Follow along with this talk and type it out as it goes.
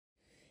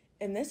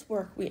In this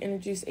work, we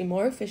introduce a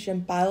more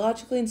efficient,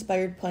 biologically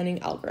inspired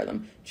planning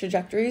algorithm,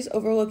 trajectories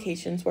over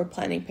locations where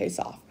planning pays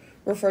off,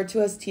 referred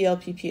to as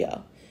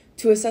TLPPO.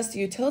 To assess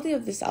the utility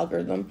of this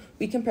algorithm,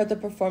 we compared the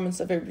performance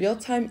of a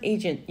real-time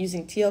agent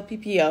using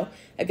TLPPO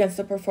against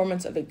the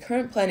performance of a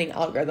current planning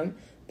algorithm,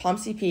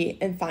 POMCP,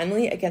 and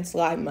finally against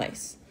live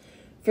mice.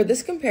 For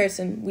this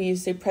comparison, we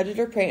used a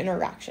predator-prey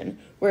interaction,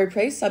 where a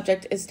prey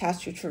subject is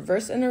tasked to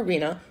traverse an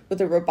arena with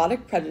a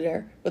robotic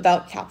predator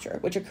without capture,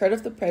 which occurred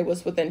if the prey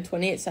was within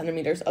 28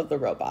 centimeters of the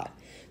robot.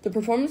 The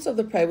performance of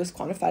the prey was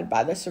quantified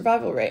by the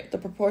survival rate, the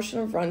proportion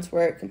of runs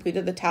where it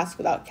completed the task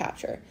without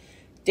capture.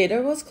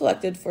 Data was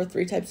collected for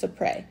 3 types of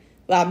prey: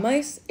 lab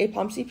mice, a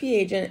POMCP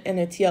agent, and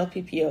a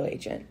TLPPO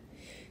agent.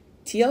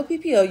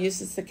 TLPPO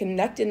uses the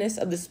connectedness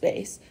of the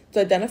space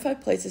to identify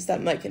places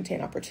that might contain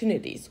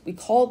opportunities. We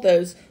call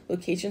those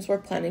locations where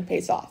planning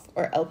pays off,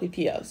 or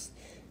LPPOs.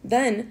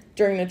 Then,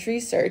 during the tree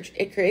search,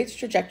 it creates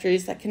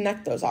trajectories that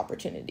connect those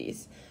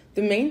opportunities.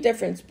 The main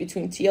difference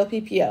between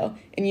TLPPO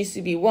and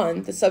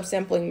UCB1, the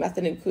subsampling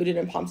method included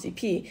in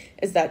POMCP,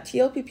 is that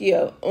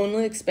TLPPO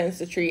only expands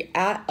the tree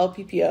at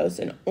LPPOs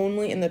and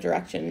only in the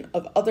direction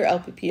of other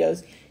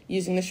LPPOs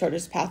using the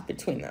shortest path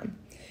between them.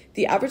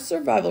 The average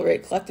survival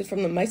rate collected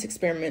from the mice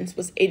experiments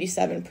was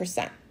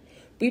 87%.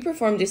 We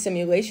performed a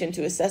simulation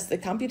to assess the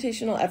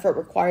computational effort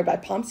required by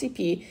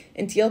POMCP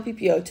and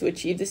TLPPO to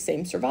achieve the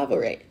same survival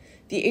rate.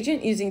 The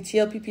agent using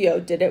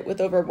TLPPO did it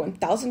with over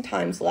 1,000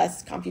 times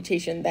less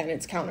computation than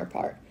its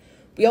counterpart.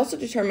 We also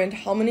determined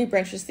how many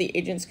branches the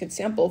agents could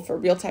sample for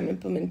real-time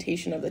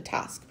implementation of the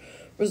task.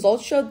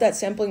 Results showed that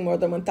sampling more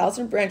than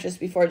 1,000 branches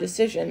before a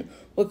decision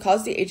would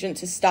cause the agent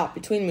to stop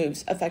between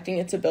moves, affecting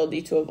its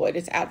ability to avoid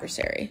its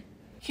adversary.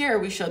 Here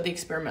we showed the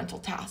experimental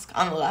task.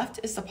 On the left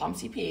is the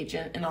POMCP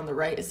agent, and on the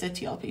right is the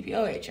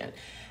TLPPO agent.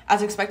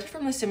 As expected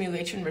from the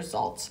simulation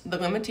results, the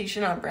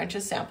limitation on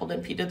branches sampled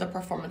impeded the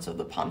performance of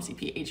the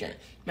POMCP agent.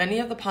 Many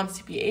of the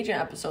POMCP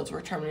agent episodes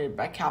were terminated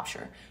by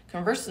capture.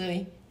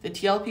 Conversely, the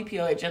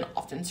TLPPO agent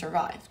often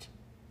survived.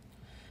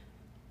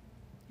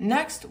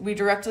 Next, we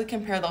directly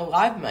compare the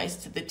live mice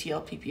to the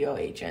TLPPO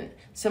agent.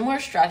 Similar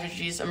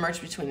strategies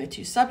emerged between the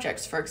two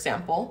subjects. For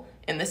example,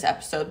 in this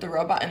episode, the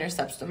robot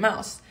intercepts the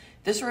mouse.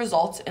 This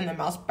results in the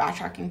mouse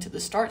backtracking to the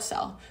start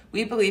cell.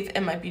 We believe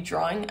it might be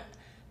drawing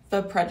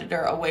the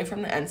predator away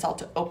from the end cell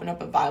to open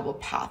up a viable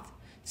path.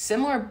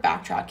 Similar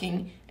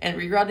backtracking and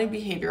rerouting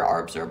behavior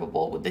are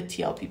observable with the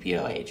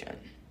TLPPO agent.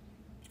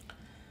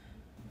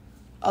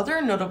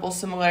 Other notable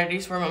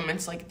similarities were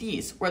moments like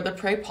these, where the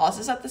prey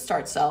pauses at the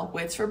start cell,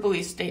 waits for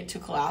belief state to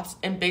collapse,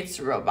 and baits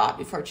the robot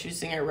before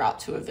choosing a route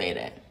to evade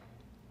it.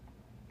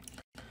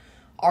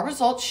 Our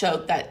results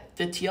showed that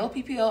the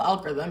TLPPO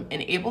algorithm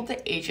enabled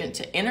the agent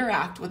to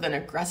interact with an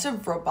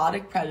aggressive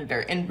robotic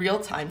predator in real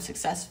time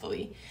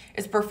successfully.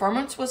 Its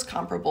performance was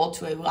comparable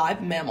to a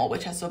live mammal,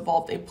 which has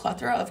evolved a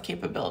plethora of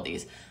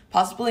capabilities,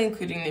 possibly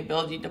including the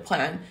ability to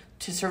plan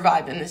to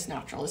survive in this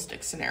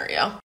naturalistic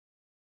scenario.